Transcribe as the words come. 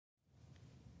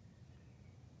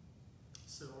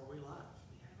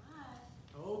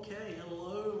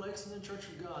Lexington Church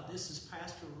of God. This is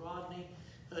Pastor Rodney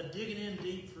digging in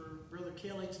deep for Brother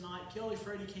Kelly tonight. Kelly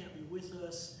Freddie can't be with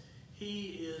us.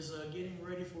 He is getting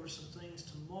ready for some things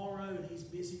tomorrow, and he's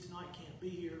busy tonight, can't be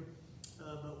here.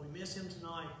 But we miss him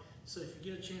tonight. So if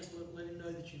you get a chance, let him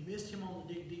know that you missed him on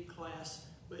the Dig Deep class,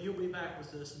 but he'll be back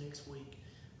with us next week.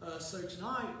 So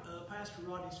tonight, Pastor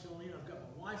Rodney's filling in. I've got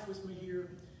my wife with me here.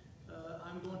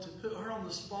 I'm going to put her on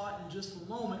the spot in just a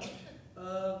moment.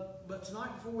 But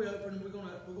tonight, before we open, we're going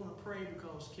to pray,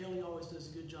 because Kelly always does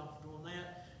a good job of doing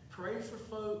that. Pray for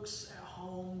folks at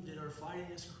home that are fighting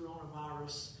this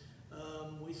coronavirus.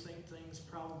 We think things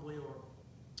probably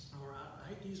are, I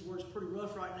hate to use words, pretty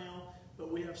rough right now,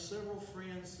 but we have several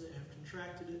friends that have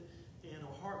contracted it, and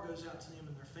our heart goes out to them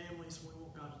and their families. We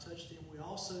want God to touch them. We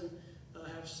also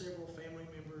have several family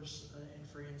members and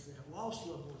friends that have lost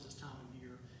loved ones this time of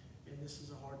year, and this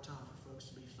is a hard time for folks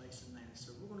to be facing that.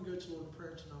 So we're going to go to Lord in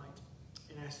prayer tonight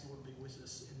and ask the Lord to be with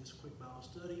us in this quick Bible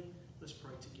study. Let's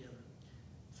pray together.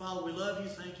 Father, we love you,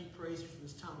 thank you, praise you for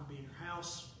this time to be in your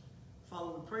house.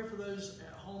 Father, we pray for those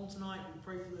at home tonight. We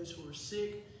pray for those who are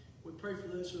sick. We pray for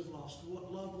those who have lost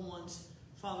loved ones.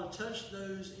 Father, touch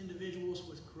those individuals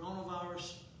with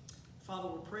coronavirus. Father,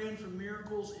 we're praying for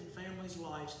miracles in families'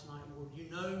 lives tonight, Lord. You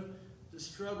know the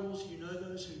struggles. You know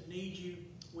those who need you.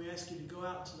 We ask you to go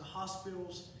out to the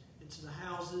hospitals and to the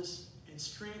houses and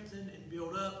strengthen and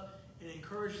build up and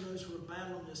encourage those who are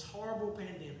battling this horrible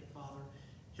pandemic, Father.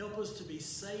 Help us to be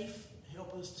safe.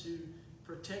 Help us to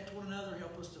protect one another.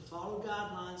 Help us to follow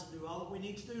guidelines and do all that we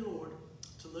need to do, Lord,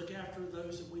 to look after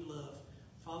those that we love.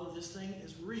 Father, this thing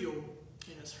is real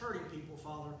and it's hurting people,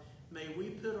 Father. May we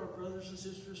put our brothers and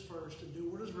sisters first and do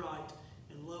what is right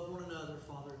and love one another,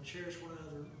 Father, and cherish one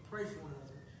another and pray for one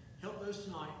another. Help those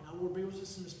tonight. Now, Lord, be with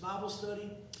us in this Bible study.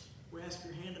 We ask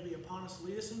your hand to be upon us,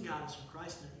 lead us and guide us in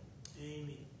Christ's name.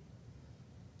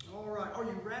 Amen. All right. Are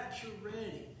you rapture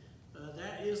ready?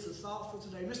 That is the thought for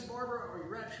today. Miss Barbara, are you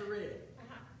rapture ready?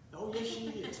 Oh, yes, she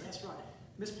is. That's right.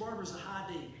 Miss Barbara's a high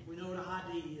D. We know what a high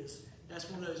D is. That's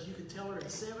one of those you can tell her in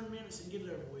 7 minutes and get it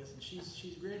over with. And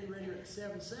she's ready in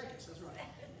 7 seconds. That's right.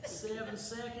 7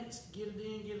 seconds, get it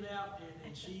in, get it out,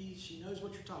 and she knows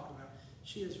what you're talking about.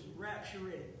 She is rapture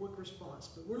ready, quick response.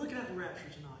 But we're looking at the rapture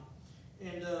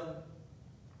tonight. And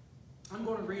I'm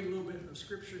going to read a little bit of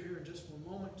scripture here in just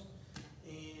one moment.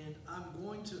 And I'm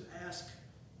going to ask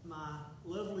my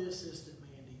lovely assistant,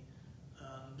 Mandy,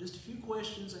 just a few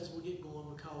questions as we get going,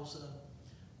 because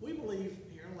we believe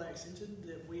here in Lexington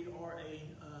that we are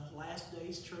a last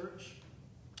days church.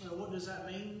 What does that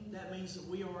mean? That means that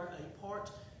we are a part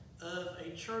of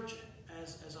a church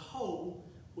as a whole,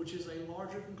 which is a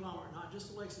larger conglomerate, not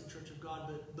just the Lexington Church of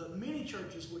God, but many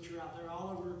churches which are out there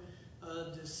all over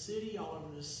the city, all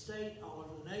over the state, all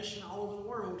over the nation, all over the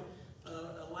world.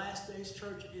 A last days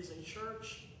church is a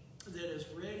church that is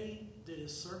ready, that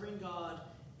is serving God,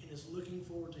 and is looking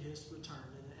forward to his return.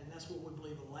 And that's what we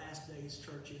believe a last days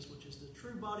church is, which is the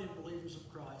true body of believers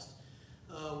of Christ,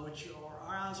 which our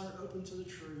eyes are open to the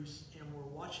truth, and we're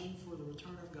watching for the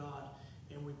return of God,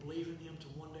 and we believe in him to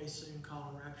one day soon call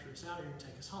and rapture us out here and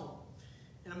take us home.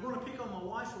 And I'm going to pick on my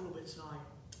wife a little bit tonight,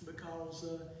 because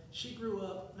she grew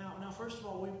up. Now, first of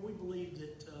all, we believe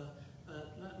that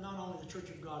not only the Church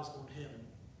of God is going to heaven.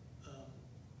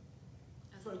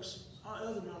 Folks,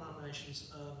 other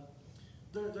denominations,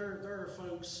 there are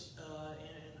folks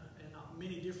in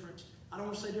many different, I don't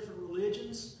want to say different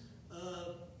religions,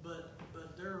 but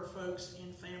there are folks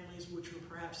in families which are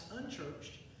perhaps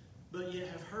unchurched, but yet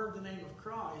have heard the name of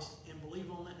Christ and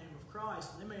believe on that name of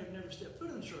Christ. And they may have never stepped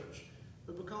foot in church,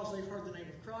 but because they've heard the name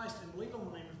of Christ and believe on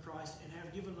the name of Christ and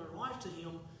have given their life to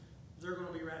him, they're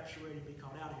going to be rapture ready to be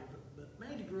called out of here. But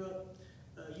Mandy grew up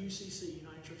UCC,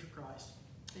 United Church of Christ.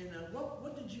 And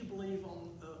what did you believe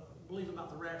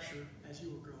about the rapture as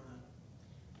you were growing up?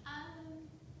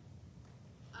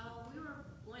 We were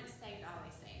once saved,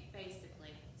 always saved,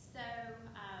 basically. So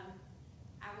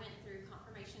I went through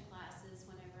confirmation classes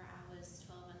whenever I was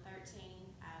 12 and 13.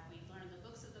 We learned the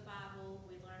books of the Bible.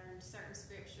 We learned certain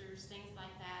scriptures, things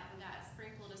like that. We got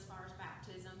sprinkled as far as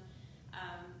baptism.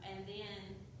 And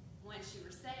then once you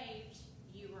were saved,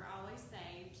 you were always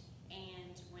saved.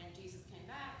 And when Jesus came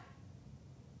back,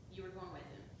 you were going with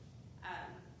him.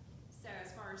 So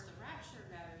as far as the rapture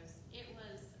goes, it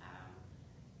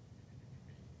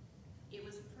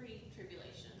was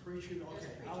pre-tribulation.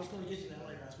 Pre-tribulation. Okay. I was going to get to that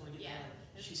later.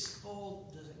 She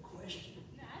spoiled the question.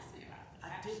 You asked me about the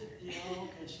rapture. I didn't. Yeah,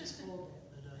 okay. She spoiled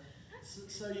that. But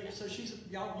so you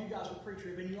guys were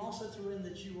pre-trib, and you also threw in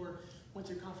that you went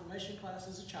through confirmation class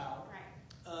as a child. Right.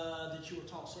 That you were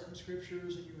taught certain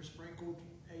scriptures, and you were sprinkled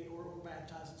or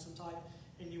baptized in some type,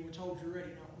 and you were told you're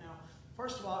ready. Now,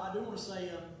 First of all, I do want to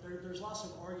say there's lots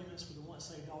of arguments for the once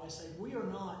saved, always saved. We are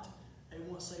not a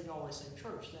once saved, always saved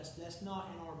church. That's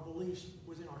not in our beliefs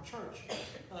within our church.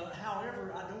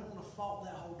 However, I don't want to fault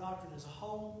that whole doctrine as a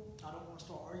whole. I don't want to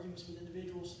start arguments with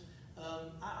individuals.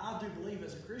 I do believe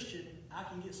as a Christian, I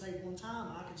can get saved one time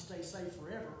and I can stay saved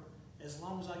forever as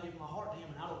long as I give my heart to Him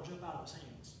and I don't jump out of His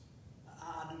hands.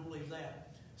 I do believe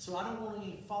that. So I don't want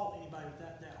to fault anybody with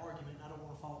that argument. I don't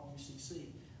want to fault UCC.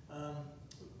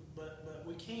 But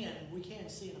we can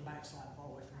see in the backslide far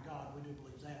away from God. We do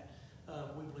believe that.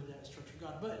 We believe that as Church of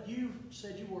God. But you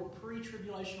said you were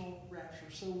pre-tribulational rapture.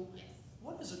 So Yes.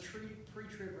 what is a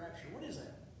pre-trib rapture? What is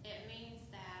that? It means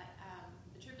that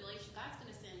the tribulation, God's going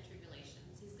to send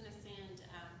tribulations. He's going to send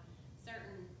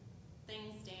certain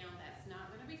things down that's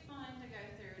not going to be fun to go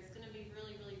through. It's going to be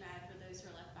really, really bad for those who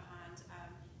are left behind.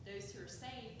 Those who are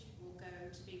saved will go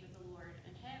to be with the Lord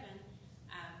in heaven.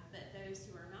 But those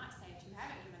who are not saved, who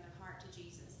haven't given their heart to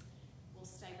Jesus, will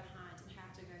stay behind and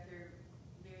have to go through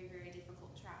very, very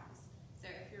difficult trials.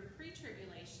 So if you're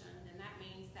pre-tribulation, then that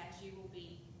means that you will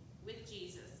be with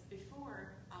Jesus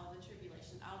before all the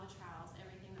tribulations, all the trials,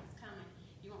 everything that's coming.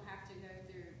 You won't have to go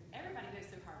through, everybody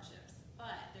goes through hardships,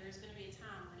 but there's going to be a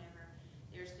time whenever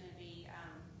there's going to be,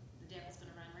 the devil's going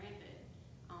to run rampant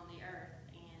on the earth.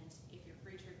 And if you're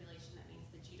pre-tribulation, that means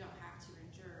that you don't have to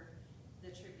endure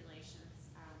the tribulations,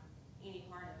 any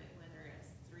part of it, whether it's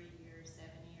 3 years, 7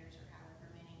 years, or however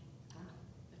many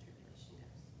the tribulation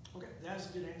goes. Okay, that's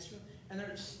a good answer. And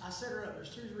I set her up.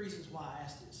 There's two reasons why I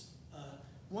asked this.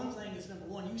 One thing is, number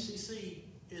one, UCC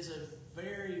is a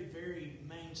very, very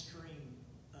mainstream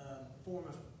form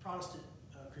of Protestant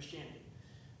Christianity.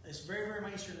 It's very, very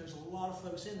mainstream. There's a lot of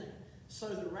folks in there. So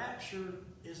the rapture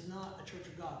is not a Church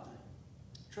of God thing.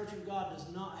 Church of God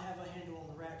does not have a handle on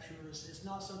the rapture. It's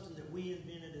not something that we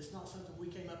invented. It's not something we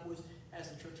came up with as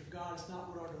the Church of God. It's not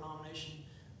what our denomination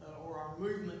or our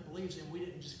movement believes in. We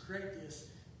didn't just create this.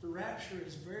 The rapture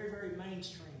is very, very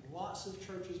mainstream. Lots of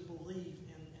churches believe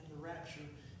in the rapture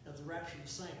of the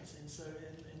saints. And so,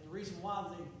 and the reason why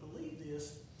they believe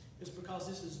this is because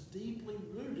this is deeply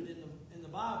rooted in the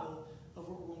Bible, of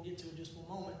what we're going to get to in just one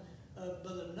moment.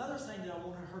 But another thing that I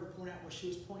wanted her to point out was she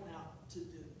was pointing out to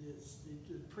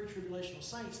the pre-tribulational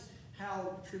saints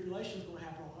how tribulation is going to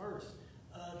happen on earth.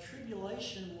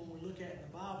 Tribulation, when we look at it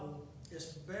in the Bible, is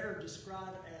better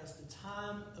described as the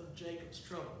time of Jacob's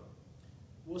trouble.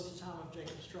 What's the time of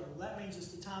Jacob's trouble? That means it's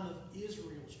the time of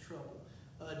Israel's trouble.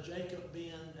 Jacob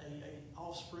being a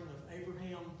offspring of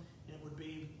Abraham, and it would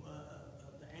be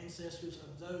the ancestors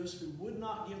of those who would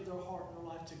not give their heart and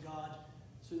their life to God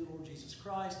through the Lord Jesus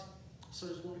Christ. So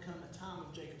there's going to come a time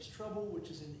of Jacob's trouble, which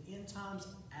is in the end times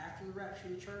after the rapture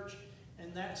of the church,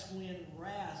 and that's when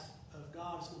wrath of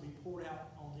God is going to be poured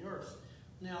out on the earth.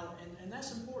 Now, and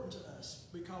that's important to us,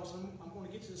 because I'm going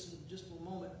to get to this in just one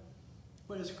moment,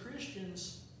 but as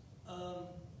Christians,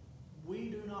 we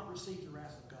do not receive the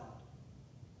wrath of God.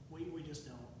 We just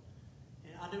don't.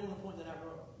 And I do want to point that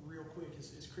out real quick.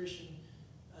 As Christian,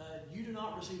 you do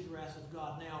not receive the wrath of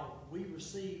God. Now, we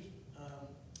receive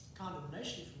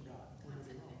condemnation from God.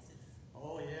 Consequences.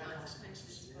 Oh, yeah.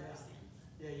 Consequences for our sins.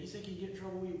 Yeah, you think you get in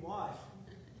trouble with your wife.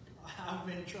 I've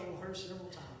been in trouble with her several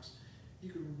times.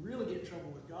 You could really get in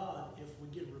trouble with God if we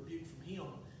get a rebuke from Him,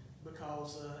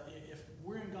 because if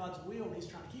we're in God's will, He's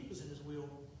trying to keep us in His will.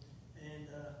 And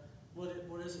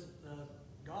what is it?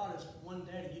 God is one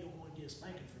daddy you don't want to get a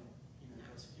spanking from,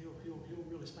 because He'll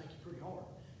really spank you pretty hard.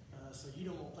 So you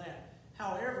don't want that.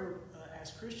 However,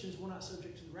 as Christians, we're not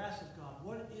subject to the wrath of God.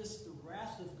 What is the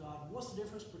wrath of God? What's the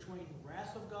difference between the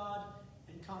wrath of God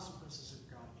and consequences of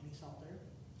God? Any thought there?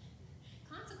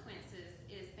 Consequences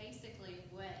is basically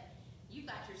what you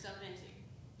got yourself into.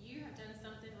 You have done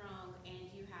something wrong, and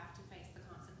you have to face the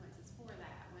consequences for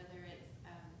that. Whether it's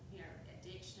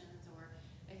addictions, or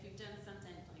if you've done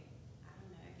something like, I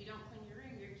don't know, if you don't clean your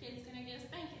room, your kid's gonna get a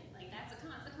spanking. Like, that's a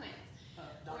consequence.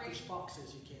 Dr. Spock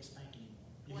says you can't spank anymore.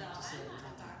 Well, I'm not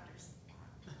a doctor.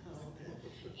 Okay.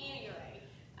 Anyway,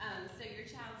 so your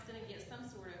child's going to get some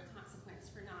sort of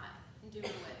consequence for not doing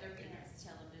what their parents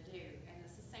tell them to do. And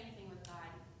it's the same thing with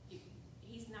God.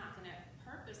 He's not going to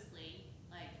purposely,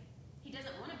 He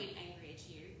doesn't want to be angry at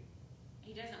you.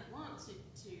 He doesn't want to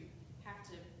have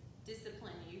to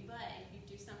discipline you. But if you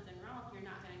do something wrong, you're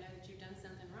not going to know that you've done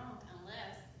something wrong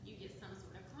unless you get some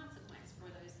sort of consequence for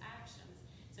those actions.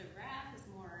 So wrath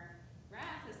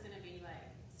is going to be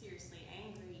seriously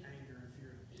angry. Anger and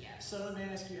fury. Yeah. So let me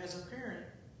ask you, as a parent,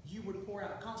 you would pour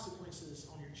out consequences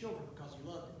on your children because you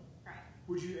love them. Right.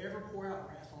 Would you ever pour out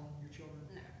wrath on your children?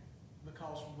 No.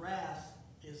 Because wrath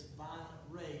is violent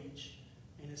rage,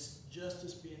 and it's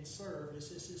justice being served.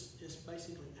 It's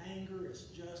basically anger, it's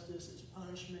justice, it's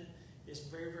punishment, it's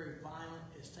very, very violent,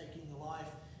 it's taking the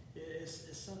life.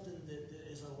 It's something that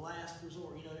is a last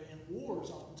resort. You know, in wars,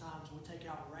 oftentimes we take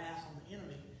out wrath on the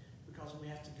enemy because we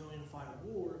have to go in and fight a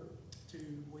war to,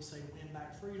 we say, win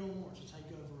back freedom or to take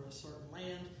over a certain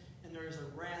land, and there is a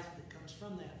wrath that comes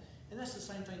from that. And that's the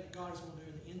same thing that God is going to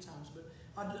do in the end times. But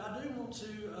I do want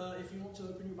to, if you want to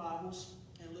open your Bibles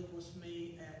and look with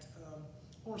me at,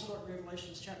 I want to start Revelation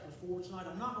chapter 4 tonight.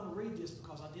 I'm not going to read this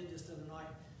because I did this the other night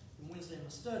on Wednesday in my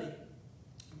study.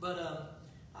 But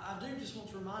I do just want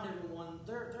to remind everyone,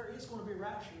 there is going to be a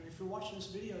rapture. And if you're watching this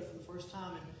video for the first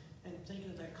time and thinking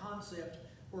of that concept,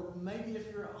 or maybe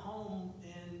if you're at home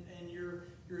and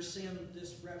you're seeing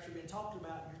this rapture being talked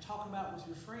about, and you're talking about it with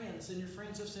your friends, and your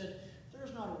friends have said,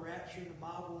 there's not a rapture in the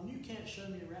Bible, and you can't show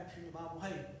me a rapture in the Bible.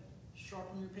 Hey,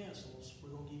 sharpen your pencils. We're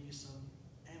going to give you some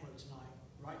ammo tonight.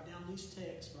 Write down these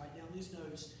texts, write down these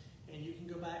notes, and you can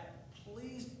go back.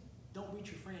 Please don't beat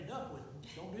your friend up with them.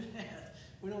 Don't do that.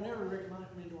 We don't ever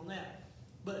recommend doing that.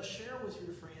 But share with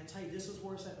your friends, hey, this is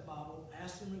where it's at in the Bible.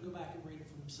 Ask them to go back and read it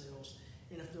for themselves.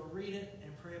 And if they'll read it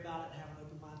and pray about it and have an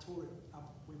open mind toward it,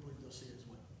 we believe they'll see it as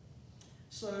well.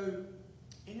 So,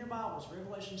 in your Bibles,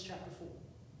 Revelation chapter 4.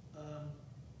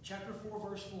 Chapter 4,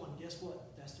 verse 1, guess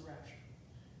what? That's the rapture.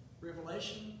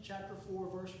 Revelation chapter 4,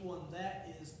 verse 1,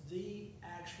 that is the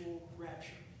actual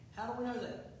rapture. How do we know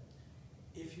that?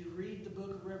 If you read the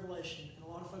book of Revelation, and a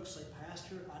lot of folks say,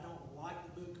 Pastor, I don't like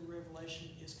the book of Revelation,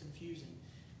 it's confusing.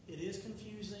 It is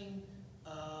confusing,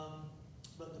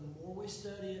 but the more we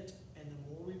study it, and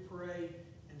the more we pray,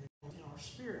 and in our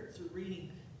spirit, through reading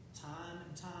time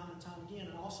and time and time again,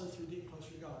 and also through getting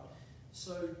closer to God.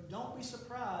 So don't be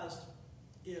surprised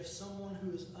if someone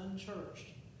who is unchurched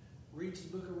reads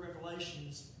the book of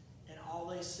Revelations and all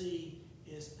they see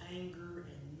is anger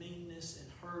and meanness and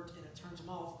hurt, and it turns them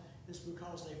off. It's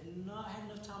because they've not had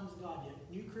enough time with God yet.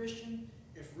 New Christian,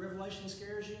 if Revelation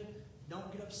scares you,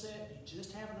 don't get upset. You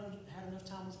just haven't had enough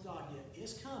time with God yet.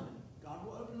 It's coming. God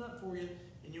will open it up for you,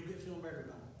 and you'll get feeling better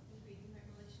about it. You're reading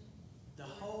Revelation? The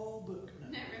whole book.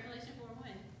 No, Revelation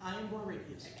 4:1. I am going to read it,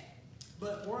 yes. Okay.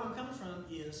 But where I'm coming from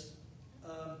is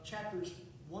chapters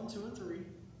 1, 2, and 3.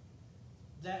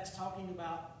 That's talking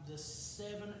about the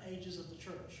 7 ages of the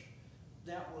church.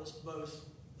 That was both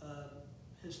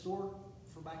historic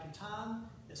for back in time.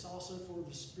 It's also for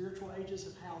the spiritual ages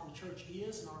of how the church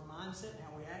is and our mindset and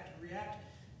how we act and react.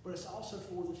 But it's also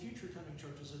for the future coming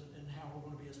churches and how we're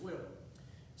going to be as well.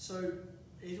 So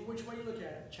either which way you look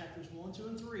at it, chapters 1, 2,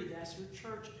 and 3, that's your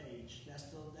church age. That's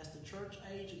the church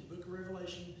age of the book of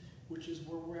Revelation, which is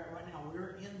where we're at right now.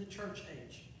 We're in the church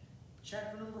age.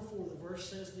 Chapter number 4, the verse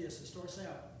says this. It starts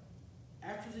out,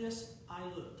 after this I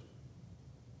looked,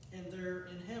 and there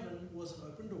in heaven was an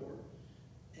open door,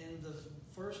 and the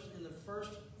first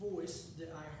voice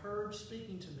that I heard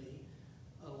speaking to me,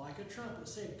 like a trumpet,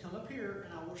 said, come up here,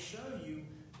 and I will show you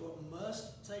what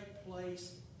must take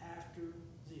place after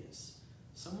this.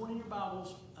 Someone in your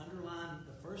Bibles underline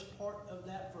the first part of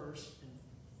that verse in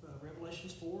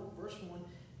Revelations 4, verse 1.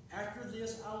 After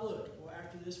this I looked. Well,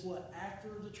 after this what? After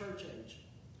the church age.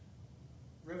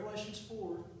 Revelations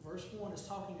 4, verse 1 is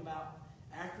talking about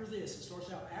after this. It starts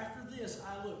out, after this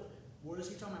I looked. What is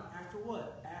he talking about? After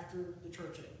what? After the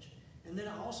church age. And then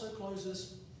it also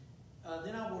closes,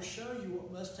 then I will show you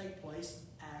what must take place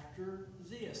after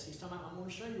this. He's talking about, I'm going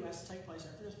to show you what has to take place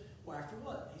after this. Well, after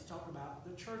what? He's talking about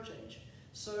the church age.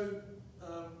 So,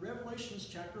 Revelations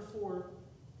chapter 4,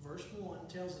 verse 1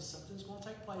 tells us something's going to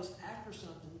take place after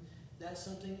something. That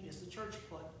something is the church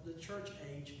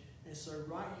age. And so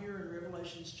right here in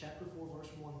Revelations chapter 4, verse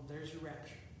 1, there's your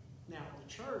rapture. Now,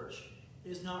 the church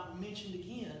is not mentioned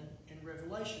again in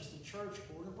Revelations. The church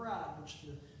or the bride, which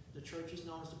the church is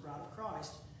known as the bride of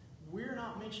Christ, we're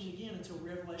not mentioned again until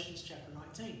Revelations chapter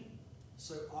 19.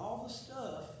 So all the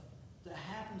stuff that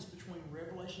happens between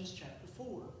Revelations chapter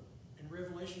 4 and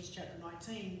Revelations chapter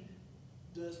 19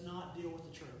 does not deal with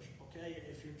the church. Okay,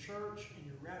 if your church and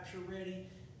your rapture ready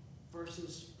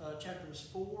versus chapters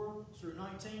 4 through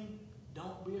 19,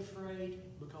 don't be afraid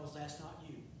because that's not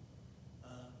you.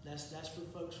 That's for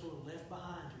folks who are left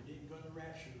behind, who didn't go in the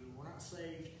rapture, who were not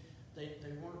saved.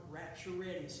 They weren't rapture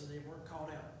ready, so they weren't called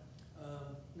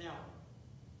out. Now,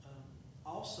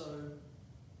 also,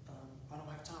 I don't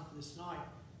have time for this tonight.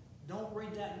 Don't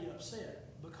read that and get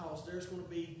upset because there's going to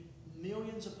be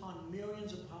millions upon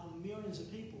millions upon millions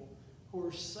of people who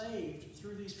are saved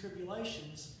through these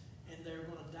tribulations, and they're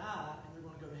going to die, and they're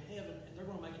going to go to heaven, and they're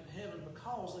going to make it to heaven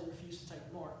because they refuse to take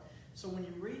the mark. So when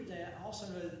you read that, also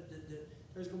know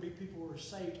that there's going to be people who are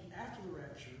saved after the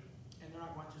rapture, and they're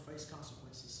not going to face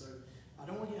consequences. So I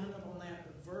don't want to get hung up on that,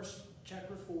 but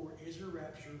chapter 4 is your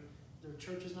rapture. The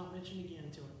church is not mentioned again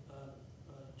until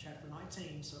chapter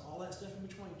 19, so all that stuff in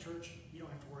between, church, you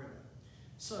don't have to worry about.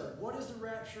 So, what is the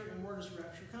rapture and where does the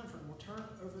rapture come from? We'll turn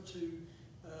over to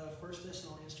 1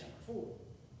 Thessalonians chapter 4.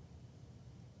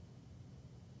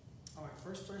 All right,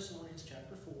 1 Thessalonians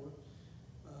chapter 4.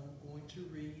 I'm going to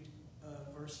read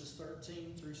verses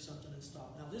 13 through something and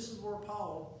stop. Now, this is where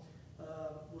Paul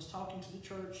was talking to the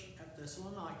church at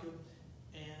Thessalonica,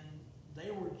 and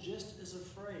they were just as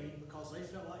afraid because they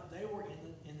felt like they were in the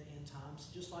end times,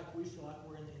 just like we feel like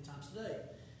we're in the end times today.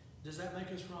 Does that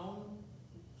make us wrong?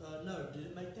 No. Did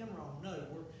it make them wrong? No.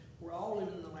 We're all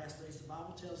living in the last days. The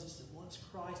Bible tells us that once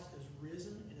Christ is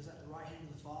risen and is at the right hand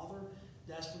of the Father,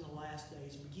 that's when the last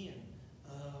days begin.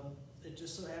 It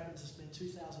just so happens it's been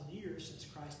 2,000 years since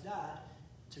Christ died.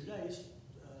 2 days,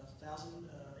 1,000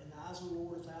 in the eyes of the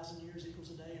Lord, 1,000 years equals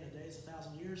a day, and a day is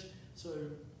 1,000 years. So,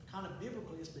 kind of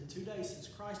biblically, it's been 2 days since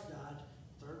Christ died.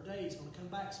 Third day is going to come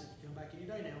back, so it can come back any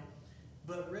day now.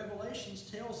 But Revelations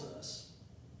tells us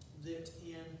that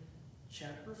in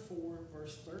chapter 4,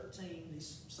 verse 13,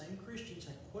 these same Christians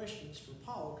had questions for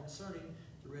Paul concerning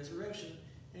the resurrection.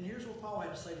 And here's what Paul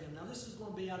had to say to them. Now, this is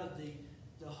going to be out of the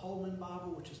Holman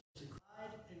Bible, which is "He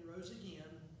died and rose again.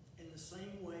 In the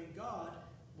same way, God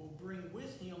will bring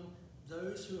with him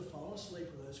those who have fallen asleep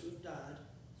or those who have died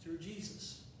through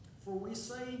Jesus. For we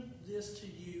say this to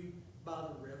you by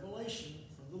the revelation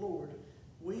from the Lord.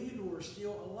 We who are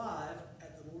still alive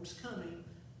at the Lord's coming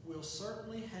will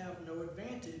certainly have no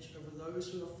advantage over those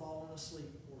who have fallen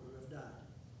asleep or who have died."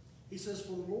 He says,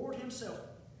 "For the Lord himself,"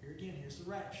 here again, here's the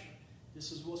rapture.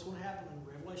 This is what's going to happen in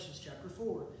Revelation chapter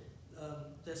 4.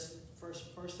 That's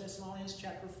First Thessalonians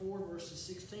chapter 4, verses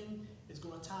 16 is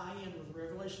going to tie in with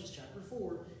Revelation chapter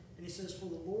 4. And he says, "For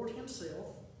the Lord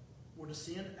himself will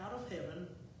descend out of heaven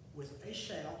with a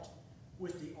shout,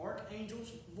 with the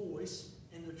archangel's voice,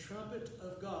 and the trumpet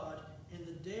of God, and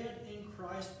the dead in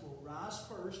Christ will rise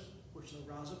first," which they'll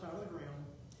rise up out of the ground.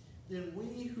 "Then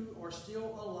we who are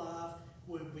still alive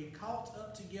will be caught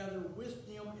up together with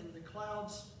them in the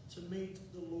clouds to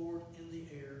meet the Lord in the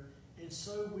air. And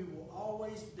so we will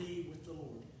always be with the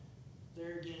Lord."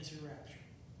 There again is your rapture.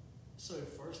 So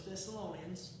 1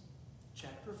 Thessalonians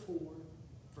chapter 4,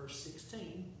 verse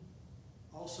 16.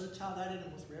 Also tie that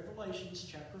in with Revelations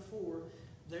chapter 4.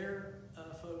 There,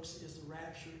 folks, is the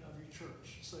rapture of your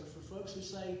church. So for folks who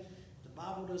say the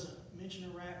Bible doesn't mention a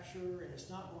rapture and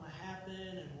it's not going to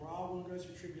happen and we're all going to go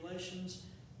through tribulations,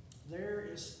 there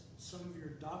is some of your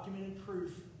documented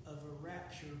proof of a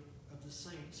rapture of the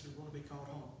saints who are going to be called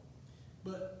home.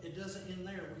 But it doesn't end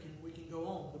there. We can go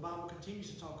on. The Bible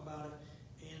continues to talk about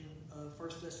it in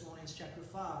 1 Thessalonians chapter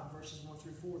 5, verses 1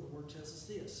 through 4. The Word tells us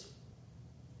this: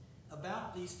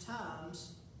 "About these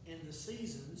times and the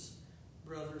seasons,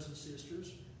 brothers and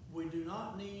sisters, we do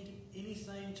not need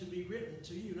anything to be written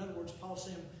to you." In other words, Paul's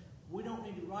saying, we don't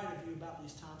need to write of you about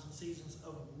these times and seasons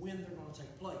of when they're going to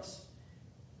take place.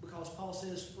 Because Paul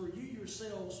says, "For you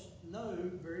yourselves know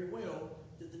very well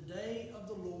that the day of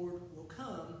the Lord will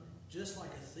come just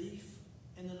like a thief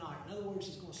in the night." In other words,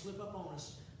 it's going to slip up on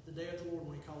us the day of the Lord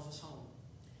when he calls us home.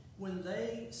 "When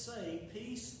they say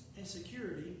peace and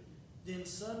security, then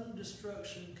sudden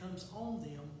destruction comes on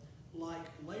them like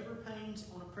labor pains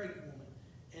on a pregnant woman,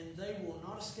 and they will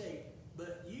not escape.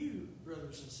 But you,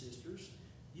 brothers and sisters,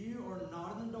 you are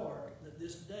not in the dark, that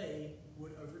this day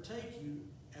would overtake you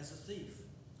as a thief."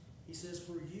 He says,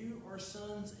 "For you are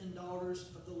sons and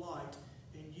daughters of the light,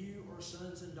 and you are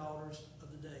sons and daughters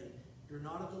of the day. You're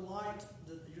not of the light,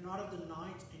 you're not of the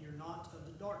night, and you're not of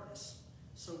the darkness.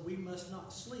 So we must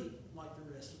not sleep like the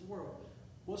rest of the world."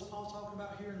 What's Paul talking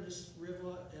about here in this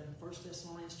river in 1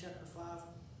 Thessalonians chapter 5?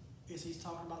 Is he's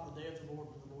talking about the day of the Lord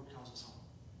when the Lord calls us home.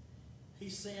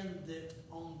 He's saying that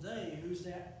on they, who's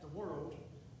that? The world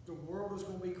is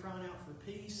going to be crying out for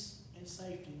peace and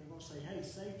safety. And they're going to say, hey,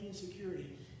 safety and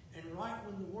security. And right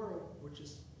when the world, which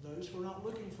is those who are not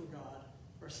looking for God,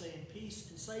 are saying peace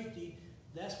and safety,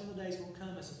 that's when the day's going to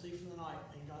come as a thief in the night,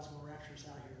 and God's going to rapture us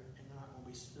out here, and they're not even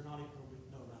going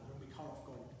to know about it. They're going to be caught off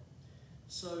guard.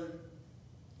 So,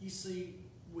 you see,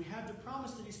 we have the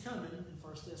promise that he's coming in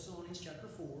 1 Thessalonians chapter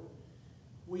 4.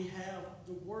 We have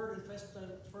the word in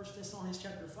 1 Thessalonians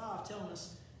chapter 5 telling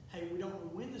us, hey, we don't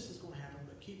know when this is going to happen,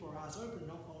 but keep our eyes open,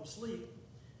 don't fall asleep.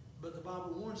 But the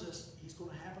Bible warns us he's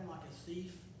going to happen like a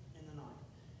thief in the night.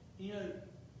 You know,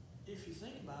 if you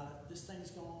think about it, this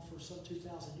thing's gone on for some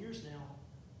 2,000 years now.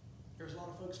 There's a lot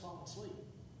of folks falling asleep.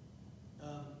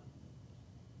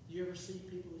 Do you ever see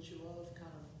people that you love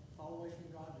kind of fall away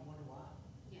from God and you wonder why?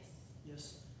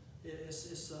 Yes.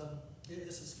 Yes.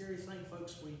 It's a scary thing,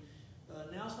 folks.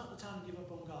 now's not the time to give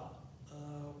up on God.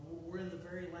 We're in the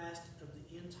very last of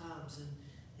the end times,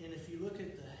 and if you look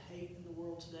at the hate in the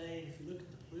world today, and if you look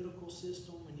at the political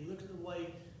system, and you look at the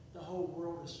way the whole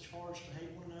world is charged to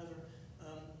hate one another,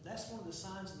 that's one of the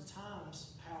signs of the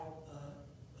times. How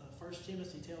 1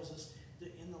 Timothy tells us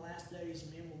that in the last days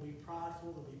men will be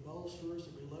prideful, they'll be boasters,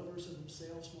 they'll be lovers of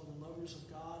themselves more than lovers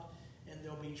of God, and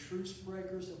there'll be truce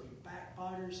breakers, there'll be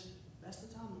backbiters. That's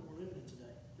the time that we're living in today.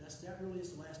 That really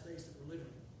is the last days that we're living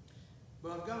in.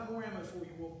 But I've got more ammo for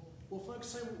you. Well, folks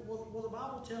say, well, the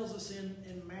Bible tells us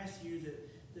in Matthew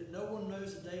that no one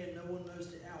knows the day and no one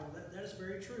knows the hour. That is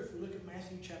very true. If we look at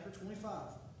Matthew chapter 25,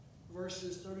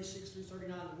 verses 36 through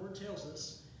 39, the Word tells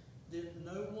us that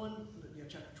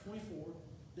chapter 24,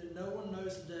 that no one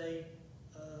knows the day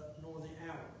nor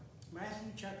the hour.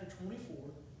 Matthew chapter 24,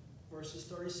 verses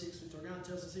 36 through 39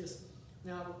 tells us this.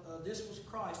 Now, this was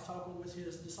Christ talking with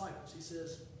his disciples. He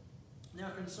says, now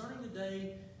concerning the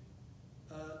day,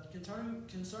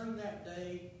 concerning that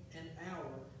day and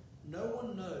hour, no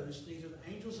one knows, neither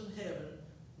the angels in heaven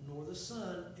nor the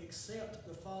Son, except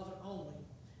the Father only.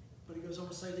 But he goes on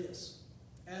to say this,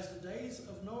 as the days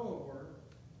of Noah were,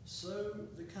 so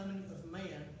the coming of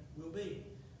man will be.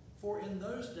 For in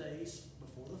those days,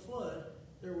 before the flood,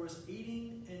 there was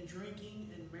eating and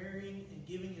drinking and marrying and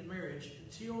giving in marriage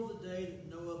until the day that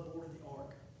Noah boarded the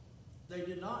ark. They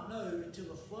did not know until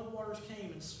the floodwaters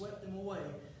came and swept them away.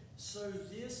 So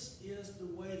this is the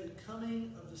way the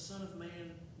coming of the Son of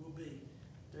Man will be.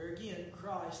 There again,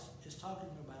 Christ is talking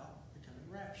about the coming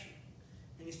rapture.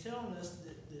 And he's telling us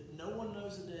that no one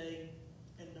knows the day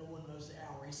and no one knows the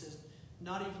hour. He says,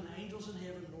 not even the angels in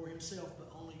heaven nor himself,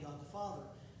 but only God the Father.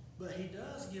 But he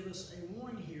does give us a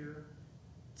warning here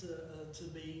to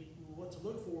be what to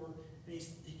look for. And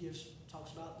he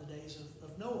talks about the days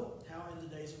of Noah. How in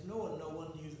the days of Noah, no one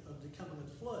knew of the coming of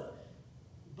the flood.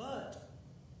 But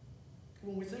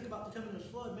when we think about the coming of the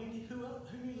flood, Mandy, who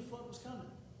knew the flood was coming?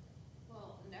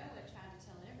 Well, Noah tried to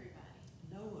tell everybody.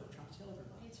 Noah tried to tell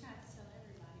everybody. He tried to tell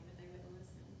everybody, but they wouldn't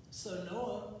listen. So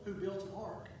Noah, who built an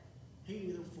ark, he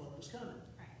knew the flood was coming.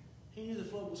 Right. He knew the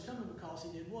flood was coming because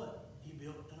he did what? He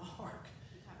built an ark.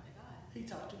 He talked to God. He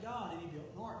talked to God and he built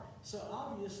an ark. So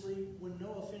obviously, when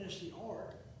Noah finished the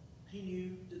ark, he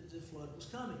knew that the flood was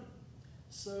coming.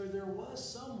 So there was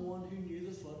someone who knew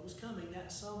the flood was coming.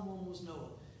 That someone was Noah.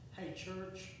 Hey,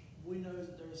 church, we know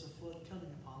that there is a flood coming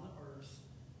upon the earth.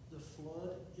 The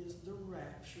flood is the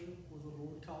rapture, where the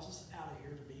Lord calls us out of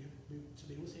here to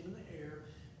be with him in the air.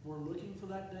 We're looking for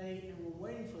that day and we're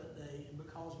waiting for that day. And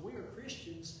because we are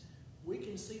Christians, we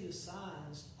can see the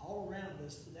signs all around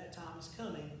us that time is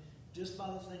coming just by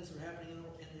the things that are happening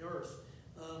in the earth.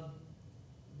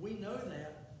 We know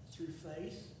that through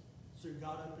faith, through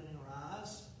God opening our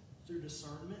eyes, through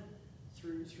discernment,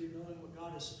 through knowing what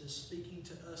God is speaking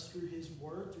to us through his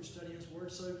word, through studying his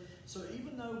word. So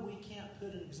even though we can't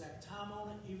put an exact time on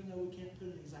it, even though we can't put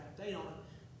an exact date on it,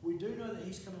 we do know that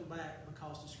he's coming back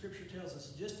because the scripture tells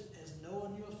us just as Noah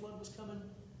knew a flood was coming,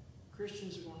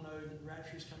 Christians are going to know that the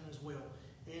rapture is coming as well.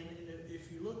 And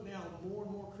if you look now, more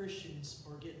and more Christians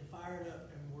are getting fired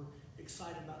up and we're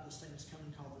excited about this thing that's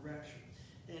coming called the rapture.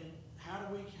 And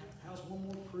how's one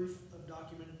more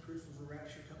documented proof of the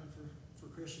rapture coming for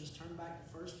Christians? Turn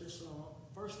back to 1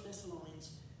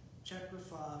 Thessalonians chapter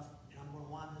 5, and I'm going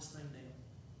to wind this thing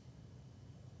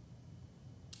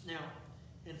down. Now,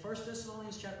 in 1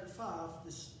 Thessalonians chapter 5,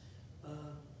 this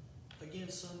again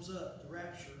sums up the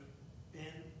rapture.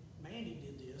 And Mandy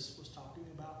did this, was talking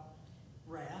about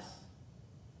wrath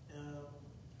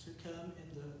to come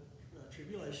in the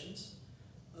tribulations.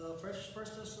 1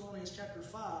 Thessalonians chapter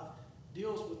 5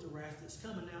 deals with the wrath that's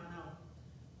coming. Now,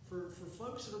 for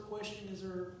folks that are questioning, is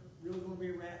there really going to be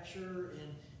a rapture?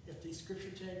 And if these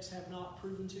scripture texts have not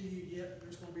proven to you yet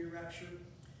there's going to be a rapture,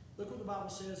 look what the Bible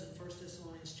says in 1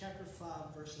 Thessalonians chapter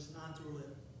 5, verses 9 through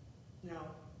 11.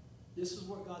 Now, this is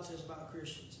what God says about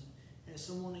Christians. And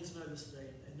someone needs to know this today.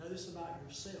 And know this about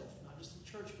yourself, not just the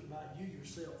church, but about you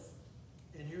yourself.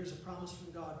 And here's a promise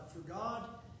from God. For God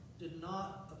did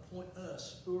not appoint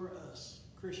us. Who are us?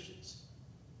 Christians.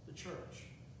 The church.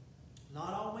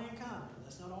 Not all mankind.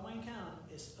 That's not all mankind.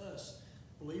 It's us.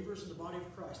 Believers in the body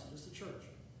of Christ. And it's the church.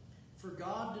 For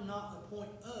God did not appoint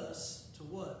us to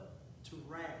what? To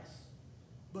wrath.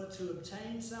 But to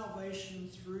obtain salvation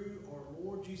through our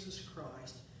Lord Jesus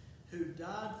Christ, who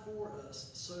died for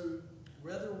us. So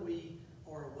whether we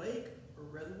are awake or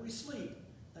whether we sleep,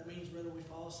 that means whether we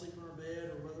fall asleep in our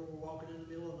bed or whether we're walking in the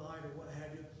middle of the night or what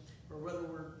have you, or whether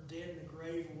we're dead in the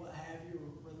grave or what have you,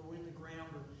 or whether we're in the ground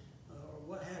or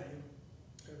what have you,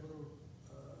 or whether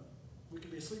we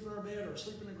could be asleep in our bed or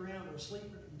asleep in the ground or asleep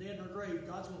the dead in our grave,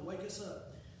 God's going to wake us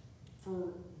up.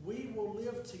 For we will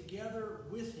live together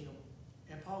with him.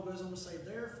 And Paul goes on to say,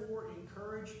 therefore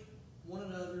encourage one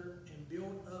another and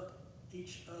build up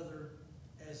each other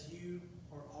as you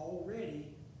are already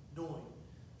doing.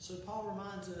 So Paul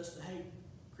reminds us that, hey,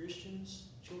 Christians,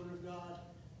 children of God,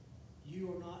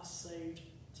 you are not saved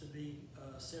to be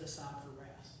set aside for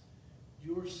wrath.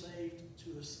 You're saved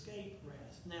to escape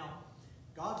wrath. Now,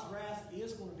 God's wrath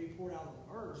is going to be poured out on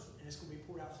the earth, and it's going to be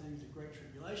poured out through the great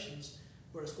tribulations,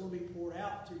 but it's going to be poured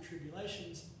out through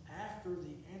tribulations after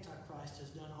the Antichrist has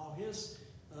done all his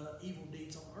evil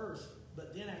deeds on earth.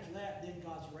 But then after that, then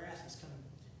God's wrath is coming.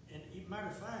 And matter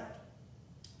of fact,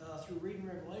 through reading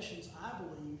Revelations, I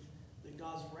believe that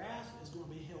God's wrath is going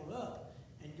to be held up,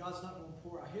 and God's not going to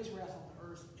pour out his wrath on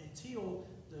the earth until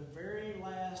the very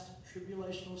last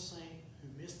tribulational saint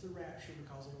who missed the rapture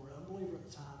because they were an unbeliever at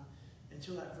the time,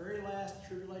 until that very last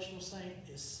tribulational saint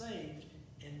is saved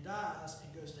and dies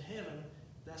and goes to heaven.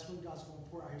 That's when God's going to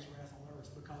pour out his wrath on the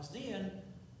earth, because then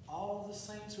all the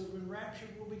saints who have been raptured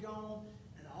will be gone,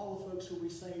 and all the folks who will be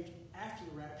saved after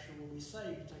the rapture will be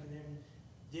saved and taken to heaven.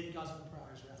 Then God's going to pour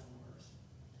out his wrath on the earth.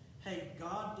 Hey,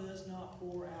 God does not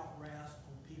pour out wrath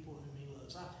on people whom he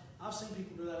loves. I've seen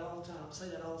people do that all the time, say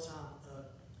that all the time.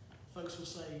 Folks will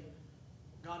say,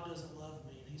 God doesn't love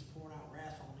me, and he's pouring out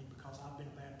wrath on me because I've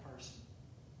been a bad person.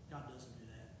 God doesn't do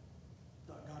that.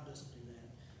 God doesn't do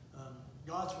that.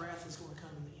 God's wrath is going to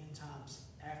come in the end times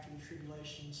after the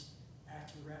tribulations,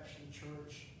 after the rapture of the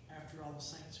church, after all the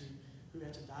saints who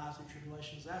have to die through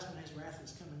tribulations. That's when his wrath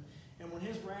is coming. And when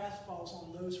his wrath falls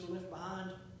on those who are left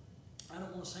behind, I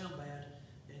don't want to sound bad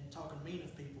and talking mean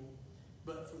of people,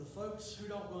 but for the folks who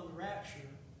don't go in the rapture,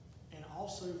 and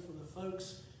also for the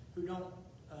folks who don't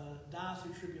die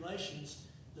through tribulations,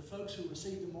 the folks who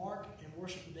receive the mark and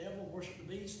worship the devil, worship the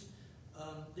beast,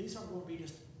 these aren't going to be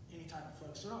just any type of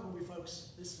folks. They're not going to be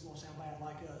folks, this is going to sound bad,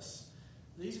 like us.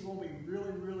 These are going to be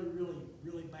really, really, really,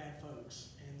 really bad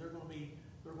folks. And they're going to be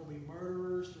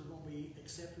murderers. They're going to be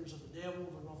acceptors of the devil.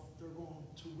 They're going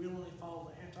to willingly follow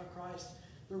the Antichrist.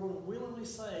 They're going to willingly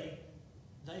say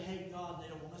they hate God, they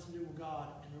don't want nothing to do with God,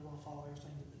 and they're going to follow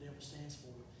everything that the devil stands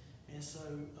for. And so,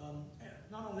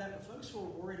 not only that, but folks who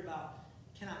are worried about,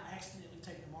 can I accidentally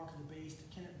take the mark of the beast?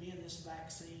 Can it be in this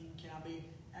vaccine? Can I be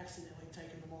accidentally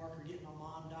taking the mark or getting my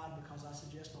mom died because I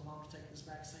suggest my mom to take this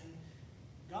vaccine?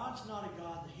 God's not a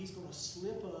God that he's going to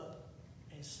slip up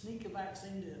and sneak a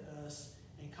vaccine to us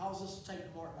and cause us to take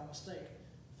the mark by mistake.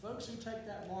 Folks who take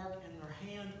that mark in their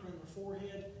hand or in their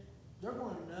forehead, they're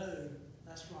going to know,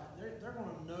 that's right, they're going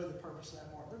to know the purpose of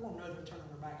that mark. They're going to know they're turning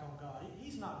their back on God.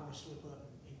 He's not going to slip up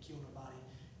and kill nobody.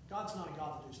 God's not a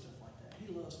God that do stuff like that.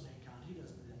 He loves mankind. He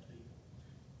doesn't do that to people.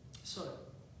 So,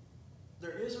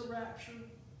 there is a rapture.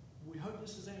 We hope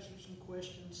this has answered some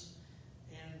questions.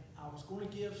 And I was going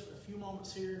to give a few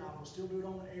moments here, and I will still do it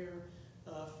on the air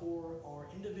for our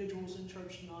individuals in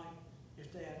church tonight.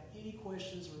 If they have any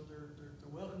questions, or they're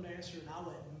welcome to answer, and I'll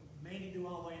let Mandy do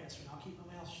all the answering. I'll keep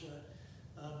my mouth shut.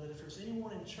 But if there's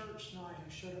anyone in church tonight who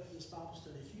showed up for this Bible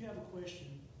study, if you have a question,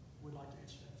 we'd like to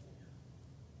answer that for you.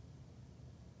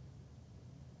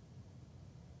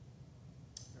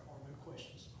 There are no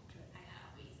questions. Okay. I got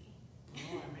off easy.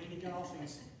 All right, Mandy got off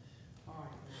easy. All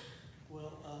right.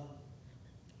 Well,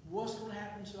 what's going to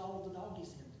happen to all of the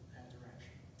doggies at the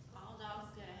rapture? All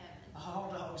dogs go to heaven.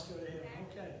 All dogs go to heaven.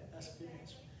 Okay, that's a good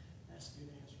answer. That's a good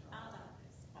answer. All dogs.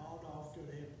 All dogs go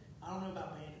to heaven. I don't know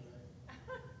about Bandit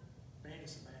though.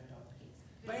 Bandit's a bad dog.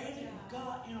 Good Bandit job.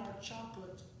 got in our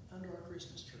chocolate under our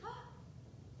Christmas tree.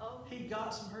 Oh, He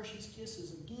got some Hershey's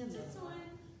Kisses again. just the other one.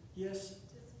 night. Yes,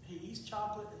 he eats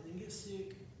chocolate and then gets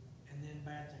sick, and then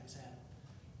bad things happen.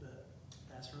 But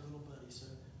that's her little buddy. So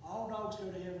all dogs go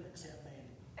to heaven except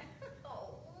Bandit.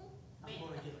 Oh. I'm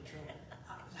going to get in trouble.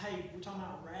 Hey, we're talking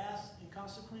about wrath and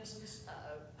consequences.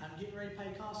 I'm getting ready to pay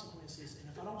consequences, and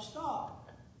if I don't stop,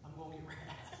 I'm going to get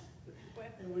wrath.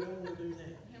 And we don't want to do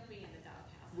that. He'll be in the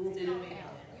doghouse. We'll be instead in of the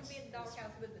heaven. doghouse. You'll be in the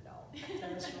doghouse with the dog.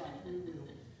 That's right, we will.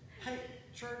 Hey,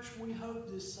 church, we hope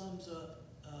this sums up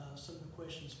some of the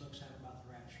questions folks have about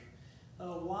the rapture.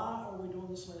 Why are we doing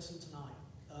this lesson tonight?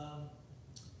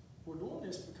 We're doing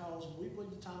this because we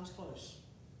believe the time's close.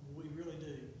 We really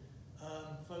do.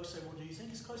 Folks say, well, do you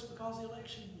think it's close because of the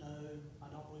election? No, I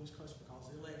don't believe it's close because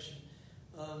of the election.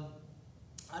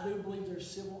 I do believe there's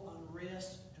civil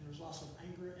unrest and there's lots of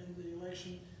anger in the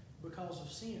election because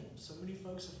of sin. So many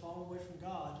folks have fallen away from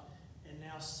God, and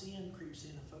now sin creeps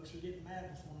in, and folks are getting mad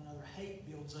with one another. Hate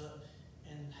builds up,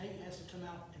 and hate has to come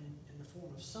out in the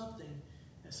form of something,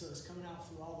 and so it's coming out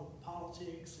through all the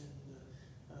politics and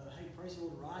the, hey, praise the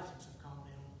Lord, riots have calmed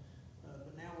down.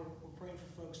 But now we're praying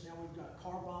for folks. Now we've got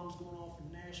car bombs going off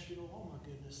in Nashville. Oh my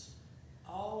goodness.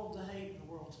 All of the hate in the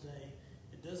world today,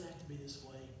 it doesn't have to be this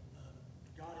way.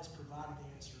 God has provided the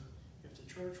answer. If the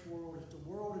church world, if the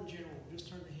world in general would just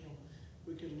turn to Him,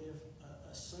 we could live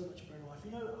a so much better life.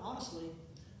 You know, honestly,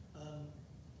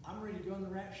 I'm ready to go in the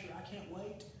rapture. I can't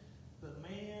wait. But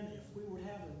man, if we would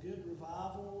have a good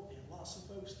revival and lots of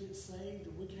folks get saved,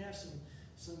 and we could have some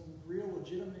real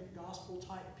legitimate gospel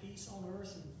type peace on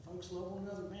earth, and folks love one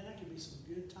another, man, that could be some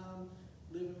good time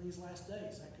living these last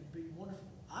days. That could be wonderful.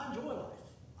 I enjoy life.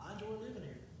 I enjoy living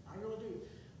here. I really do.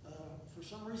 For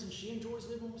some reason, she enjoys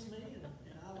living with me, and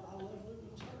I love living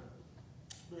with her.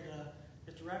 But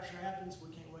if the rapture happens, we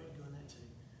can't wait to go in that too.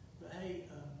 But hey,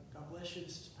 God bless you.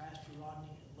 This is Pastor Rodney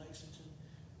in Lexington.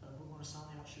 We're going to sign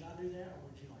out. Should I do that, or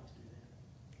would you like to do that?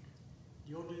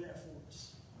 You'll do that for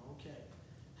us. Okay.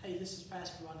 Hey, this is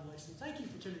Pastor Rodney in Lexington. Thank you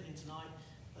for tuning in tonight.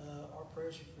 Our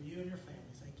prayers are for you and your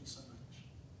family. Thank you so much.